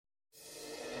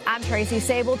I'm Tracy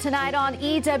Sable. Tonight on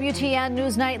EWTN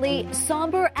News Nightly,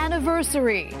 somber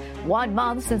anniversary. 1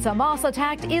 month since Hamas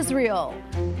attacked Israel.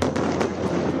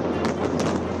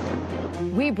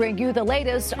 We bring you the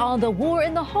latest on the war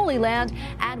in the Holy Land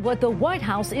and what the White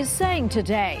House is saying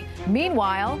today.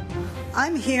 Meanwhile,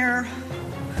 I'm here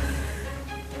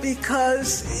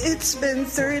because it's been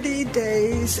 30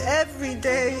 days. Every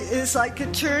day is like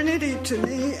eternity to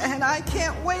me, and I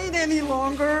can't wait any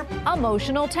longer.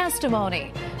 Emotional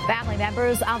testimony. Family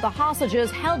members of the hostages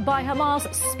held by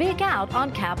Hamas speak out on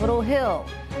Capitol Hill.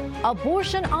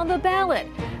 Abortion on the ballot.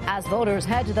 As voters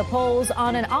head to the polls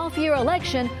on an off-year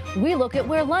election, we look at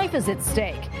where life is at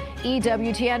stake.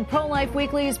 EWTN Pro-Life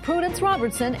Weekly's Prudence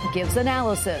Robertson gives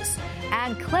analysis.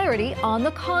 And clarity on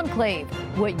the conclave.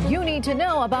 What you need to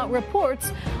know about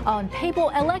reports on papal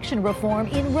election reform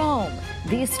in Rome.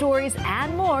 These stories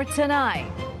and more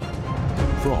tonight.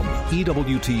 From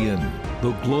EWTN,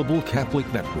 the Global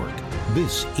Catholic Network,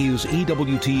 this is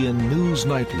EWTN News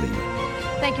Nightly.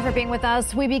 Thank you for being with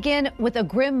us. We begin with a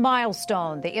grim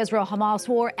milestone. The Israel-Hamas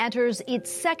war enters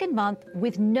its second month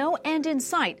with no end in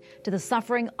sight to the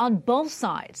suffering on both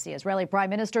sides. The Israeli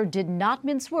Prime Minister did not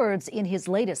mince words in his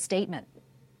latest statement.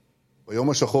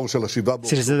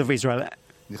 Citizens of Israel,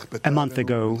 a month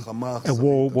ago, a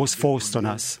war was forced on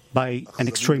us by an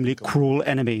extremely cruel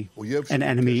enemy, an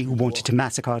enemy who wanted to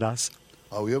massacre us.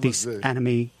 This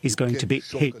enemy is going to be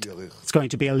hit. It's going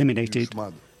to be eliminated.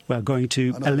 We're going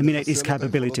to eliminate its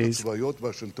capabilities.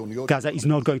 Gaza is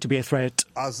not going to be a threat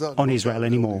on Israel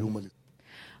anymore.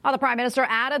 The Prime Minister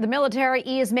added the military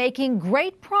is making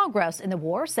great progress in the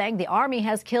war, saying the army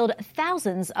has killed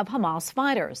thousands of Hamas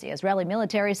fighters. The Israeli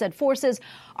military said forces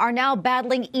are now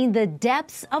battling in the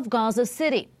depths of Gaza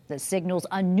City. This signals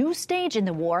a new stage in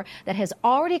the war that has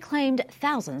already claimed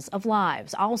thousands of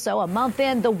lives. Also, a month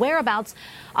in, the whereabouts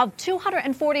of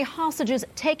 240 hostages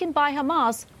taken by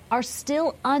Hamas are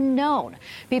still unknown.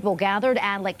 People gathered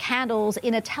and lit candles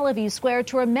in a Tel Aviv square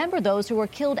to remember those who were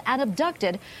killed and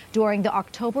abducted during the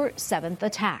October 7th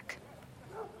attack.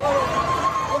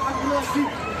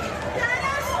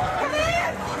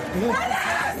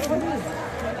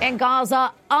 In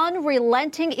Gaza,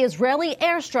 unrelenting Israeli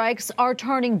airstrikes are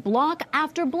turning block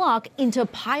after block into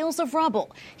piles of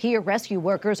rubble. Here, rescue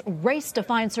workers race to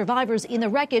find survivors in the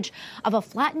wreckage of a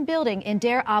flattened building in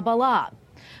Deir al-Balah.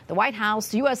 The White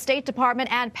House, U.S. State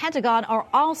Department, and Pentagon are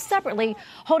all separately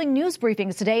holding news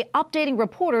briefings today, updating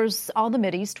reporters on the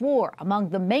Mideast war. Among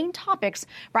the main topics,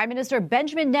 Prime Minister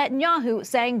Benjamin Netanyahu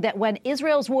saying that when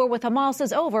Israel's war with Hamas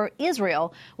is over,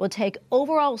 Israel will take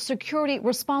overall security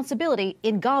responsibility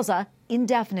in Gaza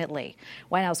indefinitely.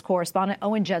 White House correspondent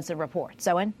Owen Jensen reports.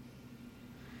 Owen?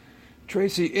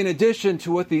 Tracy, in addition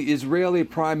to what the Israeli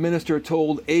Prime Minister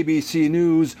told ABC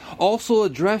News, also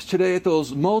addressed today at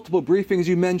those multiple briefings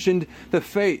you mentioned the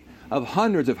fate of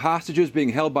hundreds of hostages being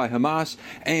held by Hamas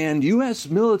and U.S.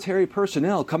 military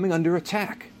personnel coming under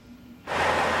attack.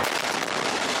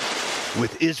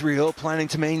 With Israel planning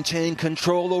to maintain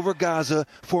control over Gaza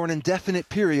for an indefinite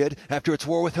period after its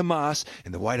war with Hamas,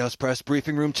 in the White House press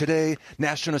briefing room today,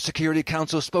 National Security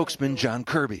Council spokesman John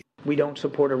Kirby. We don't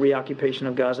support a reoccupation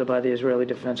of Gaza by the Israeli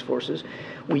Defense Forces.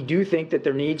 We do think that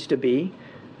there needs to be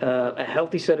a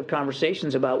healthy set of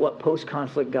conversations about what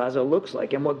post-conflict Gaza looks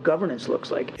like and what governance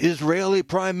looks like. Israeli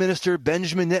Prime Minister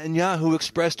Benjamin Netanyahu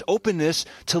expressed openness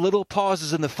to little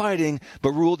pauses in the fighting,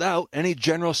 but ruled out any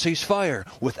general ceasefire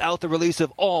without the release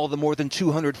of all the more than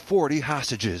 240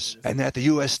 hostages. And at the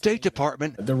U.S. State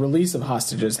Department, the release of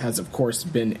hostages has, of course,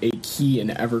 been a key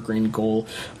and evergreen goal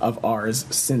of ours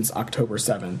since October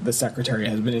 7th. The Secretary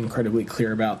has been incredibly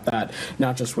clear about that,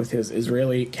 not just with his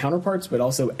Israeli counterparts, but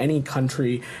also any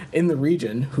country in the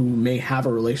region who may have a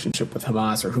relationship with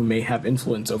Hamas or who may have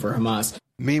influence over Hamas.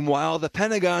 Meanwhile, the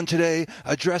Pentagon today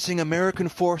addressing American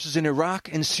forces in Iraq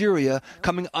and Syria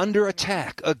coming under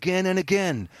attack again and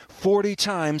again, 40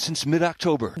 times since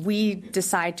mid-October. We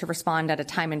decide to respond at a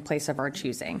time and place of our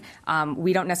choosing.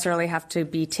 We don't necessarily have to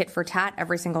be tit for tat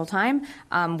every single time.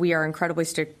 We are incredibly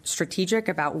strategic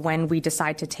about when we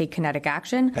decide to take kinetic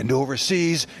action. And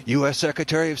overseas, U.S.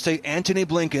 Secretary of State Antony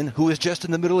Blinken, who is just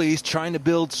in the Middle East trying to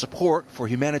build support for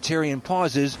humanitarian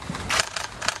pauses,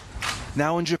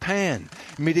 now in Japan,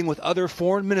 meeting with other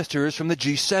foreign ministers from the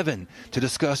G7 to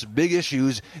discuss big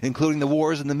issues, including the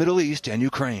wars in the Middle East and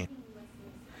Ukraine.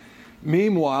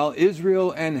 Meanwhile,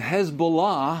 Israel and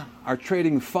Hezbollah are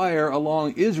trading fire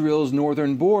along Israel's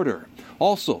northern border.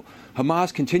 Also,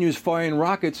 Hamas continues firing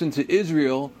rockets into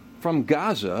Israel from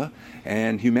Gaza,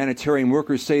 and humanitarian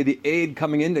workers say the aid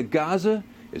coming into Gaza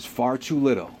is far too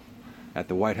little. At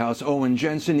the White House, Owen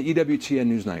Jensen, EWTN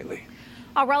News Nightly.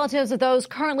 Our relatives of those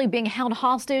currently being held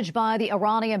hostage by the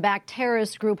Iranian-backed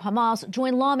terrorist group Hamas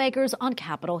joined lawmakers on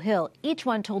Capitol Hill. Each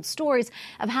one told stories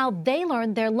of how they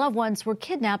learned their loved ones were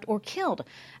kidnapped or killed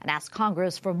and asked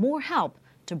Congress for more help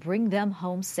to bring them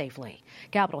home safely.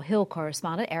 Capitol Hill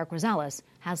correspondent Eric Rosales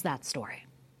has that story.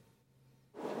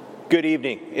 Good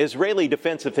evening. Israeli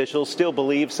defense officials still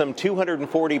believe some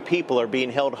 240 people are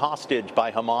being held hostage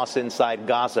by Hamas inside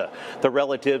Gaza. The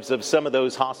relatives of some of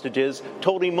those hostages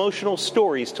told emotional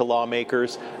stories to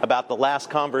lawmakers about the last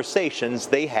conversations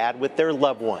they had with their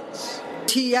loved ones.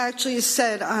 He actually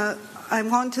said, I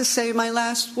want to say my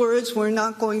last words, we're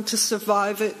not going to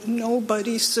survive it.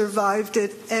 Nobody survived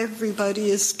it. Everybody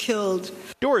is killed.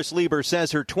 Doris Lieber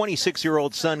says her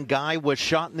 26-year-old son Guy was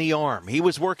shot in the arm. He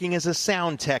was working as a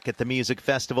sound tech at the music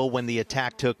festival when the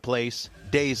attack took place.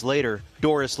 Days later,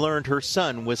 Doris learned her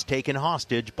son was taken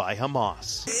hostage by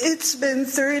Hamas. It's been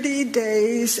 30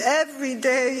 days. Every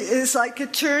day is like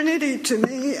eternity to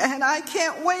me, and I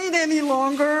can't wait any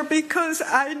longer because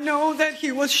I know that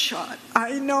he was shot.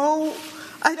 I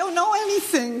don't know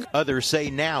anything. Others say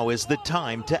now is the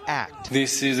time to act.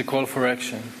 This is a call for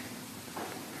action.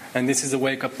 And this is a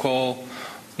wake-up call,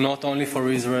 not only for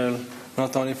Israel,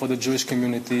 not only for the Jewish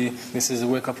community. This is a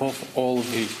wake-up call for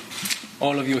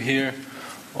all of you here,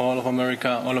 all of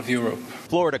America, all of Europe.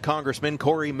 Florida Congressman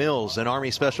Corey Mills, an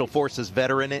Army Special Forces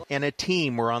veteran, and a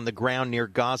team were on the ground near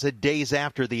Gaza days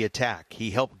after the attack.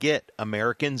 He helped get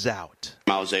Americans out.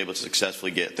 I was able to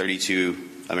successfully get 32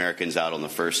 Americans out on the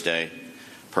first day,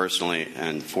 personally,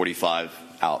 and 45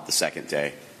 out the second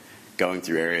day, going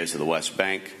through areas of the West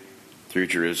Bank, through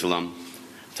Jerusalem,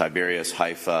 Tiberias,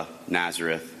 Haifa,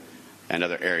 Nazareth, and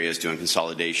other areas, doing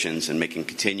consolidations and making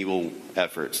continual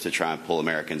efforts to try and pull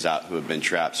Americans out who have been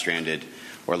trapped, stranded,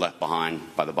 or left behind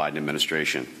by the Biden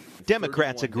administration.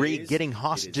 Democrats agree getting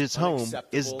hostages home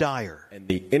is dire. And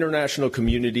the international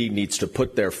community needs to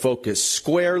put their focus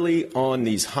squarely on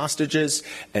these hostages,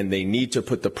 and they need to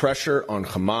put the pressure on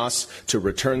Hamas to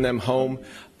return them home.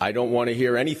 I don't want to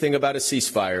hear anything about a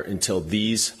ceasefire until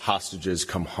these hostages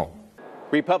come home.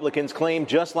 Republicans claim,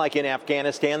 just like in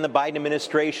Afghanistan, the Biden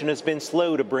administration has been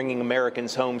slow to bringing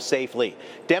Americans home safely.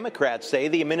 Democrats say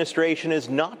the administration is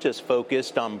not just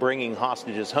focused on bringing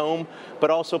hostages home,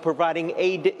 but also providing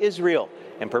aid to Israel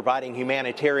and providing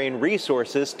humanitarian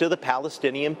resources to the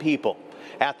Palestinian people.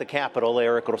 At the Capitol,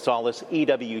 Eric Rosales,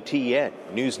 EWTN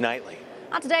News Nightly.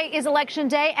 Today is Election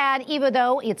Day, and even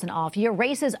though it's an off year,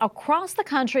 races across the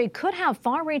country could have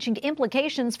far-reaching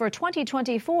implications for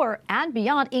 2024 and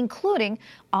beyond, including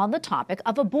on the topic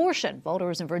of abortion.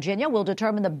 Voters in Virginia will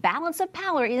determine the balance of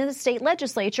power in the state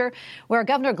legislature, where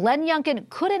Governor Glenn Youngkin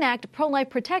could enact pro-life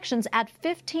protections at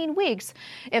 15 weeks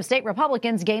if state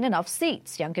Republicans gain enough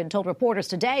seats. Youngkin told reporters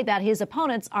today that his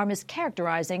opponents are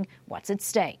mischaracterizing what's at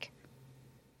stake.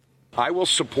 I will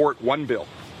support one bill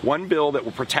that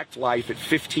will protect life at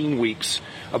 15 weeks,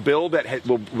 a bill that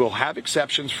will have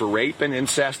exceptions for rape and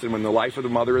incest and when the life of the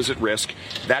mother is at risk.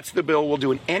 That's the bill we'll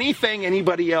do. And anything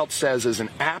anybody else says is an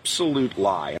absolute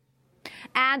lie.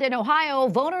 And in Ohio,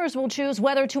 voters will choose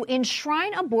whether to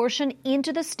enshrine abortion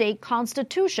into the state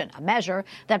constitution, a measure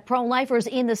that pro-lifers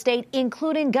in the state,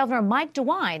 including Governor Mike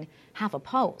DeWine, have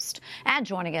opposed. And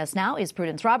joining us now is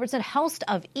Prudence Robertson, host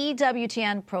of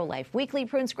EWTN Pro-Life Weekly.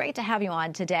 Prudence, great to have you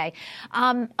on today.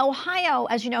 Ohio,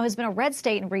 as you know, has been a red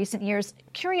state in recent years.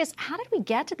 Curious, how did we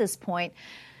get to this point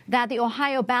that the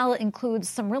Ohio ballot includes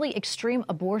some really extreme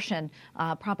abortion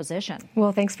proposition?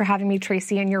 Well, thanks for having me,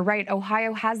 Tracy. And you're right.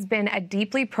 Ohio has been a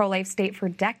deeply pro-life state for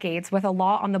decades, with a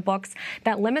law on the books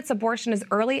that limits abortion as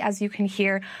early as you can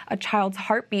hear a child's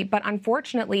heartbeat. But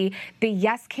unfortunately, the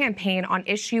Yes campaign on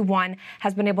Issue 1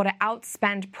 has been able to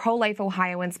outspend pro-life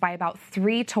Ohioans by about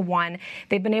 3-1.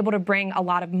 They've been able to bring a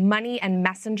lot of money and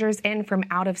messengers in from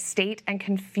out of state and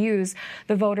confuse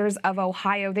the voters of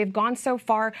Ohio. They've gone so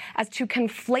far as to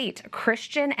conflate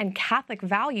Christian and Catholic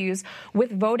values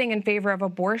with voting in favor of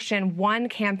abortion. One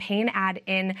campaign ad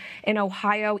in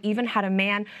Ohio even had a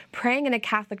man praying in a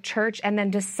Catholic church and then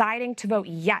deciding to vote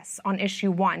yes on Issue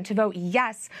 1, to vote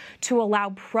yes to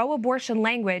allow pro-abortion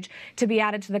language to be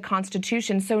added to the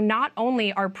Constitution. So not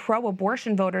only are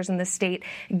pro-abortion voters in the state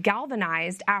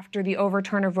galvanized after the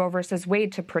overturn of Roe versus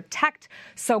Wade to protect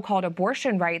so-called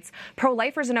abortion rights,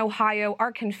 pro-lifers in Ohio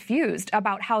are confused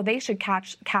about how they should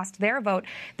cast their vote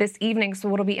this evening.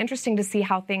 So it'll be interesting to see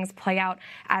how things play out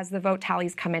as the vote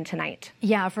tallies come in tonight.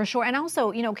 Yeah, for sure. And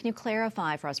also, can you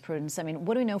clarify for us, Prudence? I mean,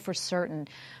 what do we know for certain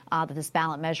that this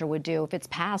ballot measure would do if it's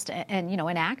passed and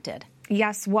enacted?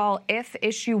 Yes, well, if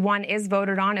issue 1 is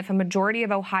voted on, if a majority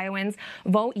of Ohioans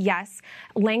vote yes,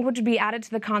 language would be added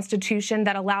to the Constitution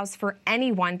that allows for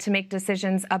anyone to make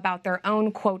decisions about their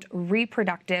own, quote,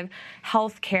 reproductive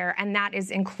health care, and that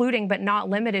is including but not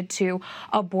limited to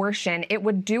abortion. It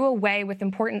would do away with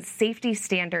important safety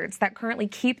standards that currently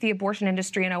keep the abortion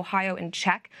industry in Ohio in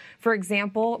check. For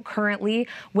example, currently,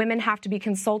 women have to be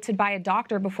consulted by a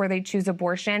doctor before they choose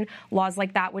abortion. Laws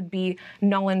like that would be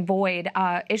null and void.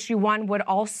 Issue 1 would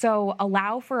also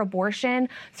allow for abortion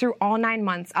through all 9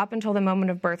 months up until the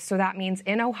moment of birth. So that means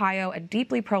in Ohio, a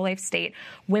deeply pro-life state,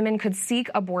 women could seek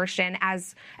abortion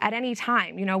at any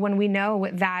time. You know, when we know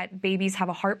that babies have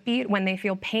a heartbeat, when they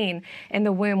feel pain in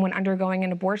the womb when undergoing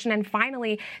an abortion. And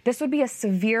finally, this would be a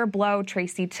severe blow,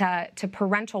 Tracy, to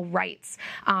parental rights.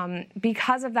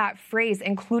 Because of that phrase,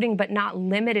 including but not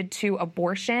limited to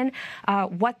abortion,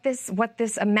 what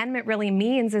this amendment really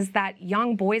means is that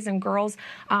young boys and girls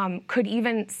could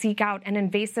even seek out an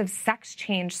invasive sex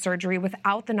change surgery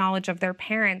without the knowledge of their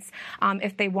parents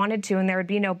if they wanted to, and there would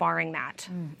be no barring that.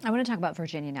 I want to talk about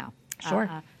Virginia now. Sure.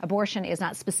 Abortion is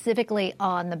not specifically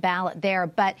on the ballot there,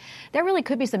 but there really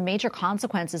could be some major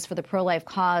consequences for the pro-life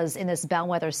cause in this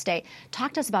bellwether state.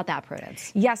 Talk to us about that,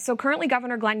 Prudence. Yes. So currently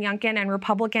Governor Glenn Youngkin and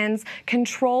Republicans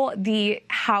control the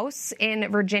House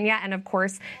in Virginia and, of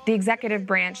course, the executive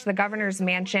branch, the governor's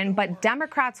mansion. But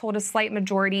Democrats hold a slight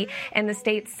majority in the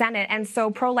state Senate. And so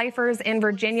pro-lifers in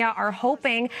Virginia are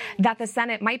hoping that the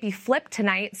Senate might be flipped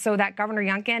tonight so that Governor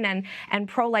Youngkin and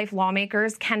pro-life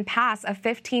lawmakers can pass a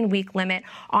 15-week limit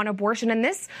on abortion. And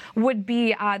this would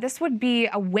be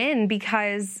a win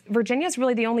because Virginia is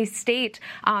really the only state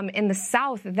in the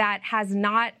South that has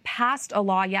not passed a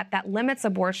law yet that limits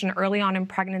abortion early on in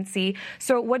pregnancy.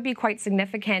 So it would be quite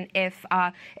significant if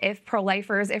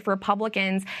pro-lifers, if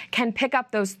Republicans can pick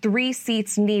up those 3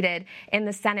 seats needed in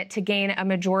the Senate to gain a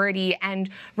majority. And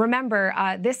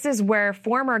remember, this is where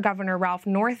former Governor Ralph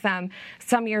Northam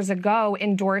some years ago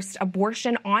endorsed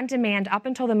abortion on demand up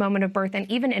until the moment of birth and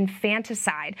even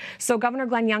infanticide. So Governor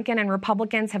Glenn Youngkin and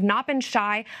Republicans have not been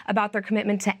shy about their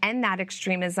commitment to end that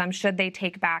extremism should they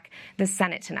take back the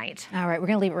Senate tonight. All right, we're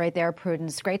going to leave it right there,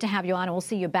 Prudence. Great to have you on, and we'll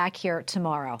see you back here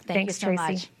tomorrow. Thanks you so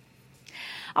Tracy. much.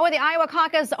 Oh, with the Iowa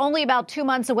caucus only about 2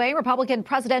 months away, Republican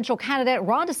presidential candidate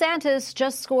Ron DeSantis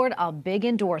just scored a big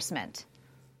endorsement.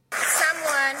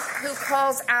 Someone who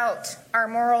calls out our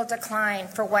moral decline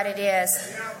for what it is,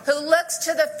 who looks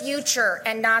to the future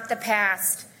and not the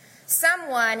past,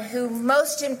 someone who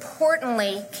most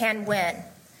importantly can win.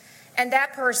 And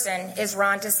that person is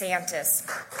Ron DeSantis.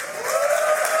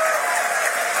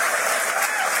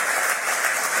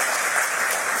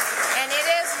 And it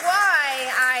is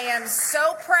why I am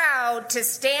so proud to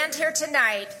stand here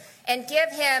tonight and give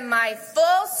him my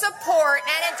full support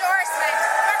and endorsement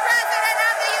for President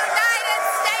of the United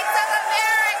States of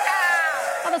America.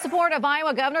 Well, the support of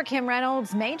Iowa Governor Kim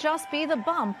Reynolds may just be the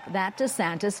bump that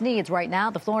DeSantis needs. Right now,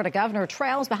 the Florida governor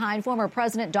trails behind former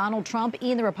President Donald Trump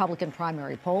in the Republican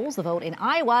primary polls. The vote in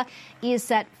Iowa is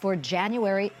set for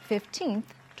January 15th.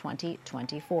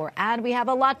 2024. And we have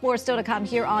a lot more still to come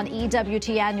here on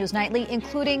EWTN News Nightly,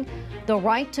 including the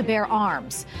right to bear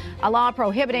arms. A law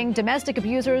prohibiting domestic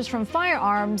abusers from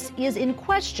firearms is in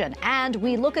question. And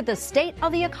we look at the state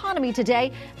of the economy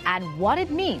today and what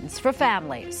it means for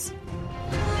families.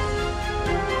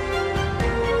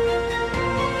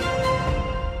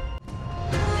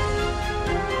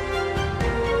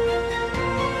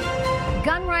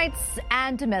 Gun rights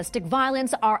and domestic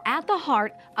violence are at the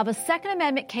heart of a Second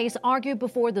Amendment case argued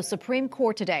before the Supreme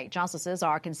Court today. Justices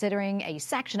are considering a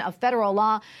section of federal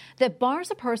law that bars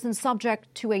a person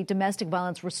subject to a domestic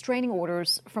violence restraining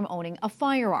orders from owning a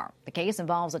firearm. The case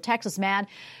involves a Texas man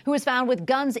who was found with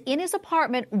guns in his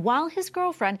apartment while his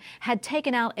girlfriend had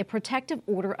taken out a protective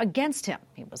order against him.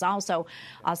 He was also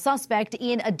a suspect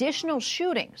in additional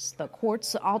shootings. The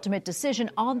court's ultimate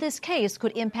decision on this case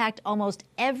could impact almost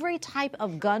every type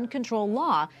of gun control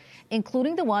law,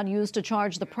 including the one used to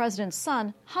charge the president's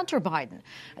son, Hunter Biden.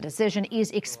 A decision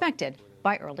is expected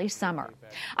by early summer.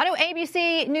 A new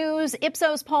ABC News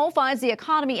Ipsos poll finds the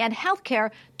economy and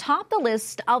healthcare top the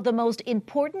list of the most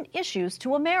important issues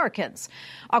to Americans.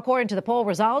 According to the poll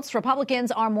results,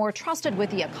 Republicans are more trusted with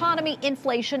the economy,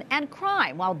 inflation, and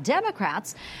crime, while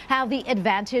Democrats have the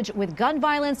advantage with gun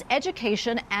violence,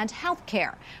 education, and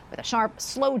healthcare. With a sharp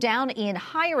slowdown in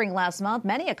hiring last month,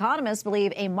 many economists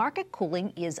believe a market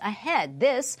cooling is ahead.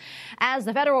 This, as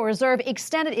the Federal Reserve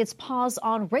extended its pause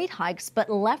on rate hikes but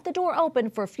left the door open open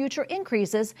for future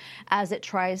increases as it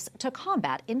tries to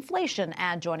combat inflation.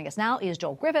 And joining us now is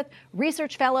Joel Griffith,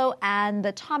 Research Fellow and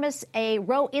the Thomas A.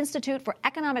 Rowe Institute for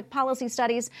Economic Policy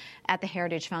Studies at the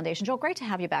Heritage Foundation. Joel, great to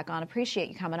have you back on. Appreciate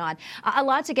you coming on. A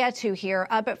lot to get to here.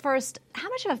 But first, how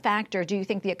much of a factor do you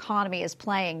think the economy is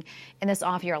playing in this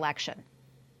off-year election?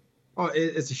 Oh,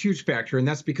 it's a huge factor, and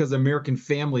that's because American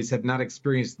families have not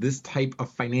experienced this type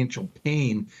of financial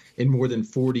pain in more than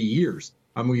 40 years.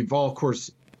 We've all, of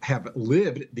course, have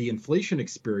lived the inflation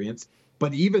experience,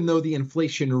 but even though the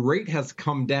inflation rate has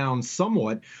come down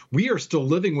somewhat, we are still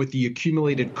living with the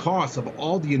accumulated costs of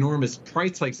all the enormous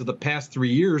price hikes of the past 3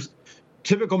 years.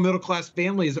 Typical middle-class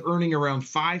family is earning around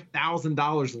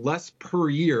 $5,000 less per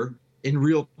year in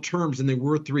real terms than they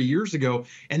were 3 years ago.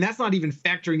 And that's not even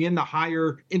factoring in the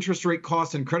higher interest rate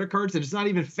costs and credit cards. And it's not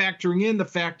even factoring in the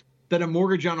fact that a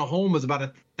mortgage on a home is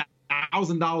about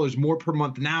 $1,000 more per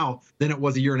month now than it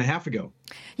was a year and a half ago.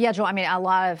 Yeah, Joel, a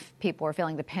lot of people are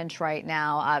feeling the pinch right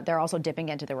now. They're also dipping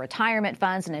into their retirement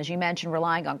funds. And as you mentioned,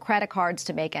 relying on credit cards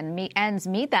to make ends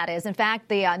meet, that is. In fact,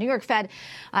 the New York Fed,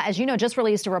 as you know, just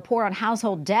released a report on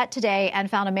household debt today and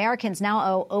found Americans now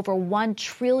owe over $1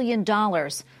 trillion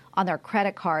on their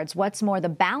credit cards. What's more, the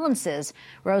balances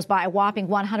rose by a whopping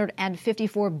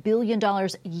 $154 billion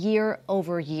year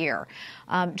over year.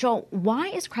 Joel, why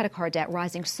is credit card debt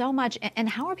rising so much, and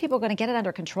how are people going to get it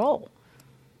under control?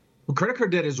 Well, credit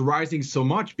card debt is rising so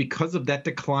much because of that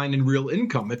decline in real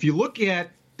income. If you look at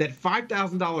that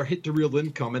 $5,000 hit to real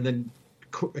income and then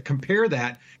compare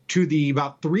that to the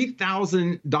about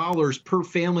 $3,000 per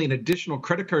family in additional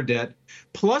credit card debt,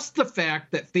 plus the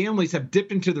fact that families have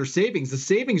dipped into their savings. The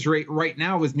savings rate right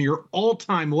now is near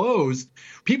all-time lows.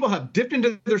 People have dipped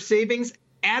into their savings,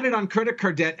 added on credit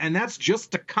card debt, and that's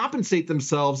just to compensate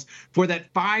themselves for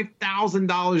that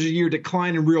 $5,000 a year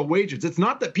decline in real wages. It's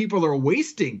not that people are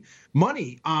wasting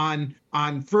money on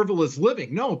frivolous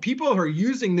living. No, people are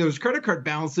using those credit card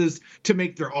balances to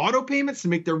make their auto payments, to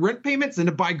make their rent payments, and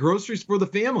to buy groceries for the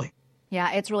family.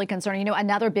 Yeah, it's really concerning.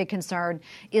 Another big concern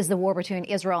is the war between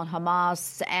Israel and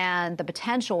Hamas and the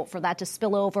potential for that to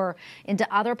spill over into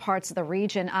other parts of the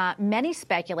region. Many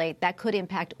speculate that could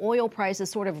impact oil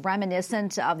prices, sort of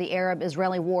reminiscent of the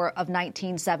Arab-Israeli War of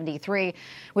 1973,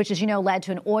 which, as you know, led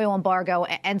to an oil embargo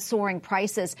and soaring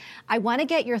prices. I want to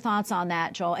get your thoughts on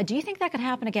that, Joel. Do you think that could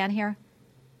happen again here?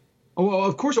 Well,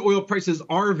 of course, oil prices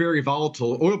are very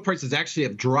volatile. Oil prices actually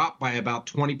have dropped by about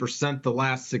 20% the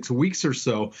last 6 weeks or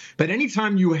so. But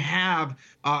anytime you have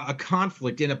a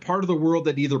conflict in a part of the world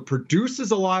that either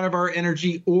produces a lot of our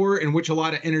energy or in which a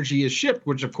lot of energy is shipped,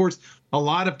 which, of course, a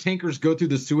lot of tankers go through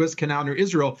the Suez Canal near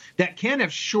Israel, that can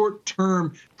have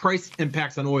short-term price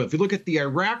impacts on oil. If you look at the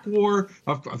Iraq war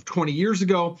of 20 years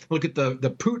ago, look at the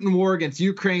Putin war against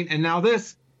Ukraine, and now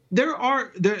this, There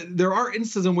are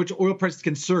instances in which oil prices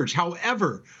can surge.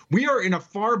 However, we are in a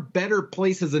far better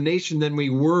place as a nation than we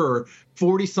were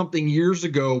 40-something years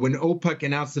ago when OPEC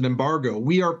announced an embargo.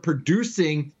 We are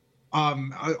producing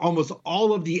almost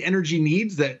all of the energy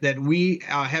needs that we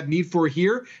have need for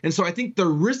here. And so I think the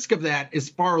risk of that is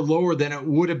far lower than it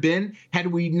would have been had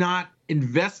we not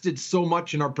invested so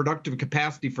much in our productive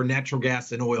capacity for natural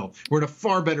gas and oil. We're in a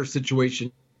far better situation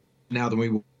now than we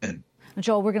would have been.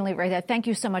 Joel, we're going to leave it right there. Thank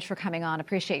you so much for coming on.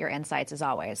 Appreciate your insights as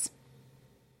always.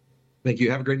 Thank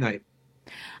you. Have a great night.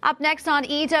 Up next on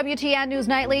EWTN News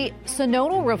Nightly,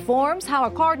 synodal reforms, how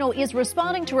a cardinal is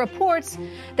responding to reports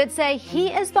that say he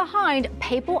is behind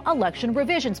papal election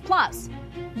revisions. Plus,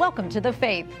 welcome to the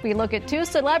faith. We look at two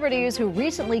celebrities who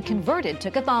recently converted to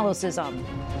Catholicism.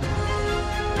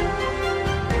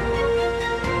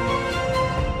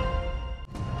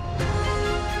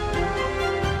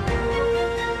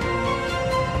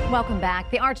 Welcome back.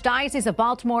 The Archdiocese of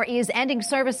Baltimore is ending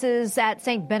services at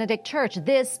St. Benedict Church.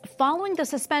 This following the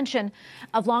suspension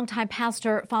of longtime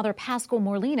pastor Father Pascal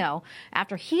Morlino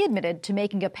after he admitted to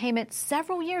making a payment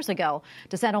several years ago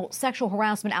to settle sexual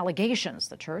harassment allegations.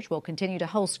 The church will continue to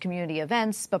host community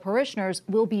events, but parishioners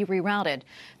will be rerouted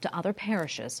to other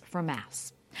parishes for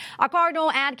Mass. A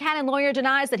cardinal and canon lawyer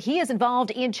denies that he is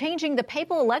involved in changing the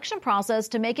papal election process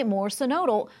to make it more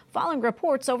synodal, following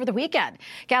reports over the weekend.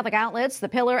 Catholic outlets, The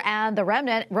Pillar and The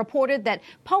Remnant, reported that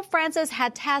Pope Francis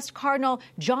had tasked Cardinal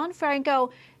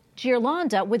Gianfranco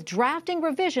Ghirlanda with drafting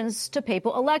revisions to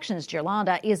papal elections.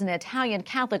 Ghirlanda is an Italian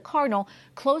Catholic cardinal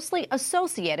closely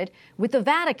associated with the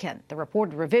Vatican. The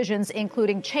reported revisions,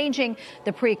 including changing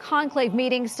the pre-conclave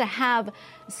meetings to have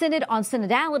synod on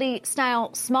synodality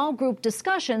style small group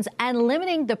discussions and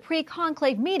limiting the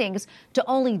pre-conclave meetings to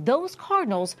only those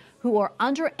cardinals who are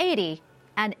under 80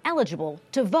 and eligible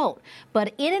to vote.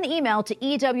 But in an email to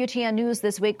EWTN News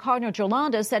this week, Cardinal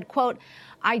Ghirlanda said, quote,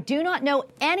 I do not know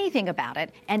anything about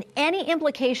it, and any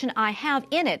implication I have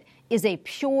in it is a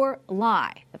pure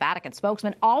lie. The Vatican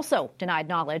spokesman also denied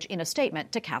knowledge in a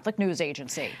statement to Catholic News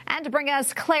Agency. And to bring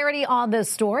us clarity on this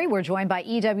story, we're joined by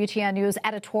EWTN News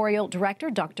editorial director,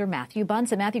 Dr. Matthew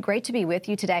Bunson. Matthew, great to be with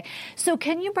you today. So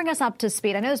can you bring us up to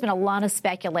speed? I know there's been a lot of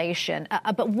speculation,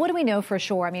 but what do we know for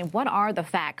sure? I mean, what are the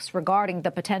facts regarding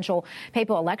the potential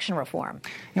papal election reform?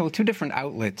 Yeah, well, two different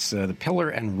outlets, the Pillar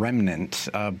and Remnant,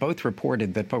 both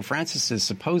reported that Pope Francis is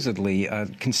supposedly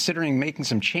considering making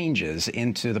some changes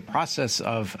into the process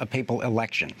of a papal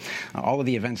election. All of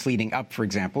the events leading up, for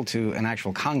example, to an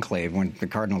actual conclave when the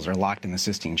cardinals are locked in the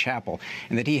Sistine Chapel,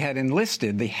 and that he had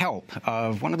enlisted the help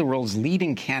of one of the world's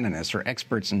leading canonists or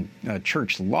experts in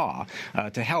church law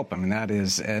to help him, and that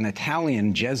is an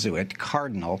Italian Jesuit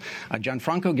cardinal,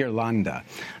 Gianfranco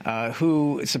Ghirlanda,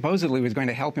 who supposedly was going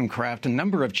to help him craft a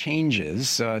number of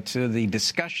changes to the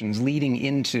discussions leading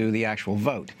into the actual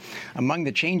vote. Among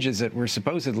the changes that were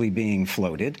supposedly being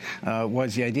floated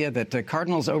was the idea that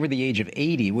cardinals over the age of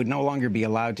 80 would no longer be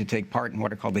allowed to take part in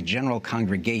what are called the general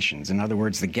congregations. In other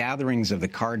words, the gatherings of the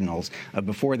cardinals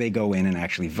before they go in and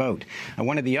actually vote.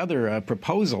 One of the other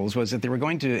proposals was that they were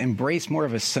going to embrace more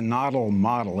of a synodal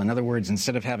model. In other words,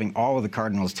 instead of having all of the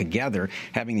cardinals together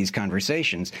having these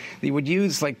conversations, they would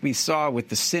use, like we saw with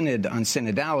the synod on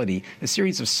synodality, a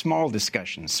series of small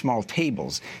discussions, small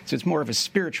tables. So it's more of a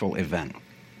spiritual event.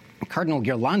 Cardinal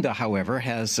Ghirlanda, however,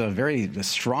 has very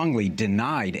strongly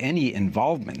denied any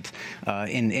involvement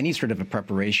in any sort of a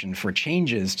preparation for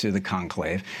changes to the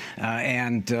conclave.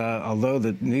 And although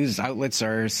the news outlets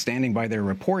are standing by their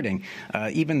reporting,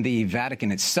 even the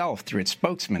Vatican itself, through its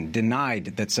spokesman,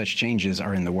 denied that such changes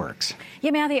are in the works.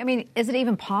 Yeah, Matthew, I mean, is it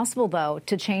even possible, though,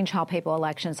 to change how papal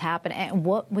elections happen? And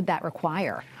what would that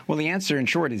require? Well, the answer, in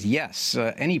short, is yes.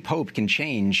 Any pope can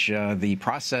change the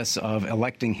process of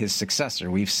electing his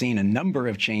successor. We've seen a number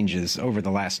of changes over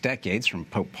the last decades, from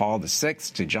Pope Paul VI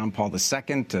to John Paul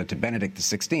II to Benedict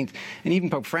XVI, and even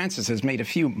Pope Francis has made a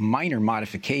few minor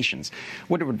modifications.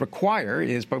 What it would require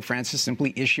is Pope Francis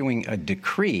simply issuing a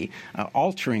decree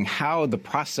altering how the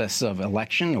process of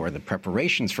election or the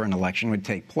preparations for an election would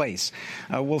take place.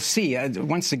 We'll see.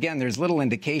 Once again, there's little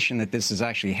indication that this is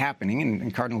actually happening,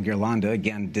 and Cardinal Ghirlanda,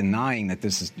 again, denying that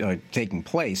this is taking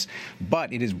place,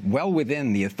 but it is well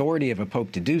within the authority of a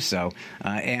pope to do so,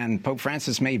 and Pope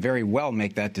Francis may very well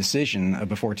make that decision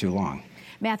before too long.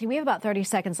 Matthew, we have about 30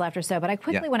 seconds left or so, but I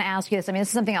quickly want to ask you this. I mean, this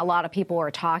is something a lot of people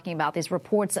are talking about, these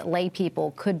reports that lay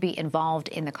people could be involved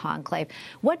in the conclave.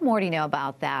 What more do you know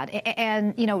about that?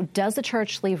 And, you know, does the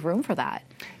church leave room for that?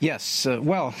 Yes.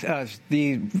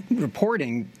 The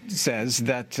reporting says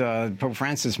that Pope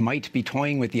Francis might be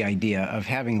toying with the idea of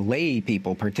having lay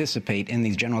people participate in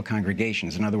these general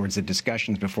congregations. In other words, the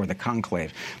discussions before the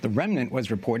conclave. The Remnant was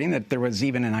reporting that there was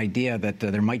even an idea that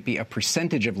there might be a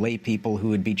percentage of lay people who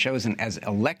would be chosen as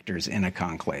electors in a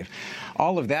conclave.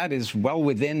 All of that is well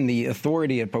within the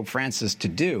authority of Pope Francis to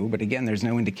do, but again, there's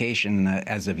no indication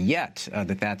as of yet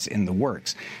that that's in the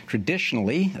works.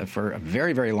 Traditionally, for a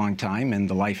very, very long time in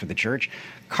the life of the Church,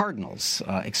 cardinals,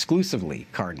 exclusively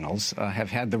cardinals, have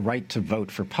had the right to vote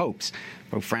for popes.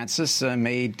 Pope Francis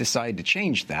may decide to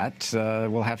change that.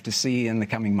 We'll have to see in the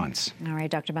coming months. All right,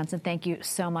 Dr. Bunson, thank you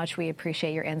so much. We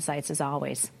appreciate your insights as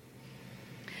always.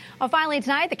 Well, finally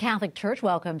tonight, the Catholic Church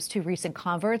welcomes two recent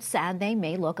converts, and they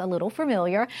may look a little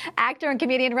familiar. Actor and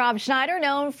comedian Rob Schneider,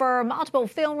 known for multiple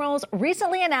film roles,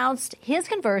 recently announced his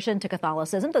conversion to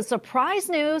Catholicism. The surprise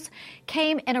news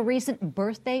came in a recent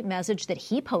birthday message that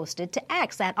he posted to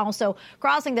X. And also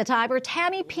crossing the Tiber,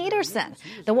 Tammy Peterson,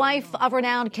 the wife of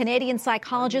renowned Canadian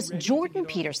psychologist Jordan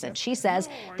Peterson. She says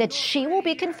that she will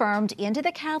be confirmed into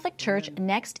the Catholic Church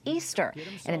next Easter.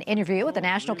 In an interview with the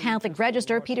National Catholic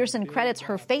Register, Peterson credits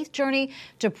her faith journey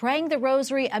to praying the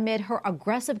rosary amid her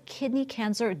aggressive kidney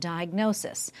cancer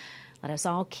diagnosis. Let us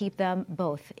all keep them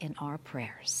both in our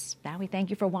prayers. Now we thank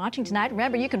you for watching tonight.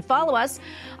 Remember, you can follow us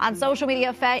on social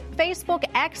media, Facebook,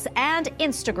 X, and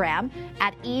Instagram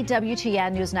at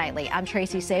EWTN News Nightly. I'm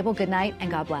Tracy Sable. Good night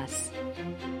and God bless.